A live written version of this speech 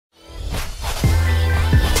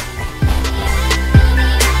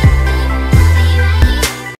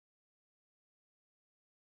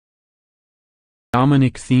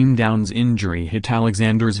Dominic Thiem Down's injury hit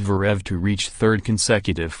Alexander Zverev to reach third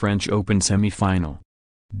consecutive French Open semi-final.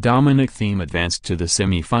 Dominic Thiem advanced to the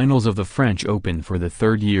semi-finals of the French Open for the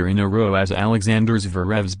third year in a row as Alexander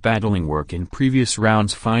Zverev's battling work in previous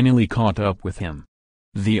rounds finally caught up with him.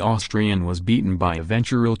 The Austrian was beaten by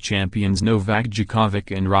eventual champions Novak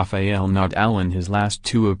Djokovic and Rafael Nadal in his last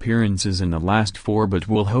two appearances in the last four, but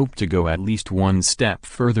will hope to go at least one step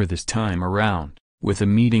further this time around, with a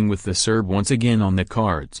meeting with the Serb once again on the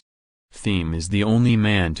cards. Thiem is the only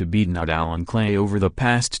man to beat Nadal on clay over the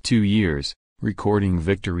past 2 years, recording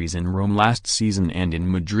victories in Rome last season and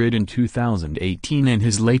in Madrid in 2018, and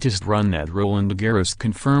his latest run at Roland Garros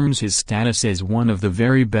confirms his status as one of the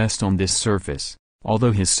very best on this surface.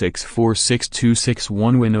 Although his 6-4, 6-2,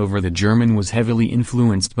 6-1 win over the German was heavily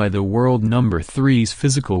influenced by the world number 3's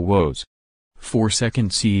physical woes. For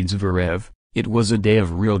second seed Zverev, it was a day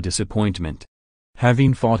of real disappointment.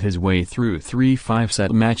 Having fought his way through 3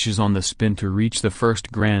 5-set matches on the spin to reach the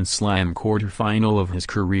first Grand Slam quarterfinal of his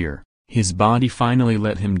career, his body finally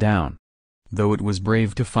let him down. Though it was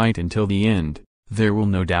brave to fight until the end, there will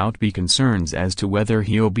no doubt be concerns as to whether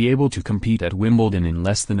he'll be able to compete at Wimbledon in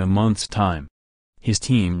less than a month's time. His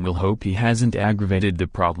team will hope he hasn't aggravated the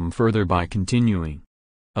problem further by continuing.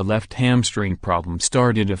 A left hamstring problem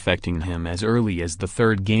started affecting him as early as the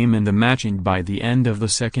third game in the match, and by the end of the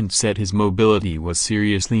second set his mobility was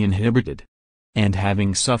seriously inhibited. And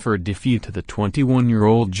having suffered defeat to the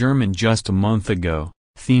 21-year-old German just a month ago,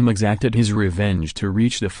 Thiem exacted his revenge to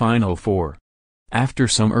reach the Final Four. After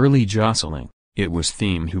some early jostling, it was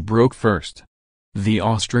Thiem who broke first. The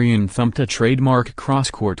Austrian thumped a trademark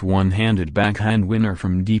cross-court one-handed backhand winner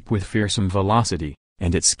from deep with fearsome velocity,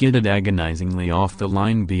 and it skidded agonizingly off the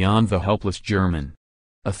line beyond the helpless German.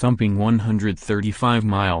 A thumping 135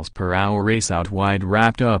 mph race out wide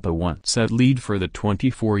wrapped up a one-set lead for the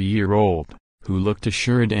 24-year-old, who looked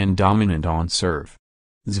assured and dominant on serve.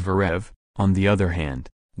 Zverev, on the other hand,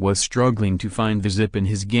 was struggling to find the zip in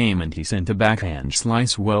his game, and he sent a backhand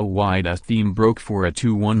slice well wide as Thiem broke for a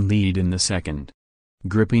 2-1 lead in the second.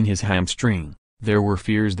 Gripping his hamstring, there were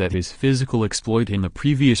fears that his physical exploit in the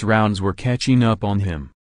previous rounds were catching up on him.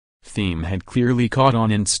 Thiem had clearly caught on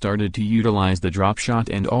and started to utilize the drop shot,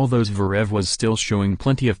 and although Zverev was still showing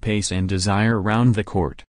plenty of pace and desire around the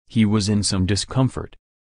court, he was in some discomfort.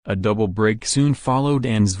 A double break soon followed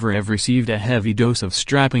and Zverev received a heavy dose of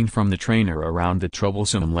strapping from the trainer around the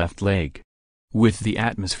troublesome left leg. With the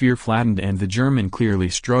atmosphere flattened and the German clearly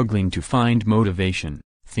struggling to find motivation,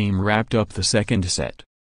 Thiem wrapped up the second set.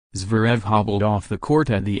 Zverev hobbled off the court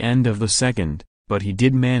at the end of the second, but he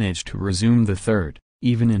did manage to resume the third,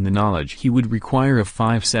 even in the knowledge he would require a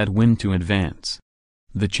 5-set win to advance.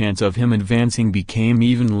 The chance of him advancing became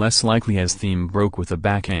even less likely as Thiem broke with a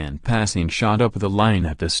backhand passing shot up the line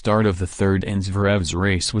at the start of the third, and Zverev's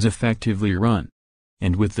race was effectively run.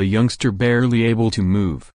 And with the youngster barely able to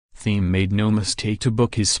move, Thiem made no mistake to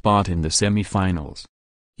book his spot in the semi-finals.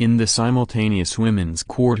 In the simultaneous women's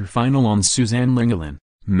quarterfinal on Suzanne Lenglen,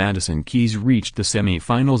 Madison Keys reached the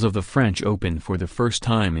semi-finals of the French Open for the first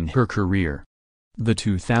time in her career. The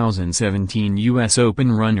 2017 U.S.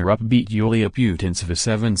 Open runner-up beat Yulia Putintseva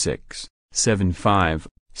 7-6, 7-5,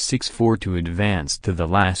 6-4 to advance to the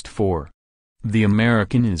last four. The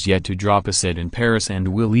American is yet to drop a set in Paris and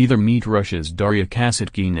will either meet Russia's Daria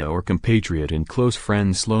Kasatkina or compatriot and close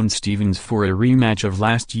friend Sloane Stephens for a rematch of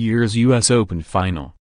last year's U.S. Open final.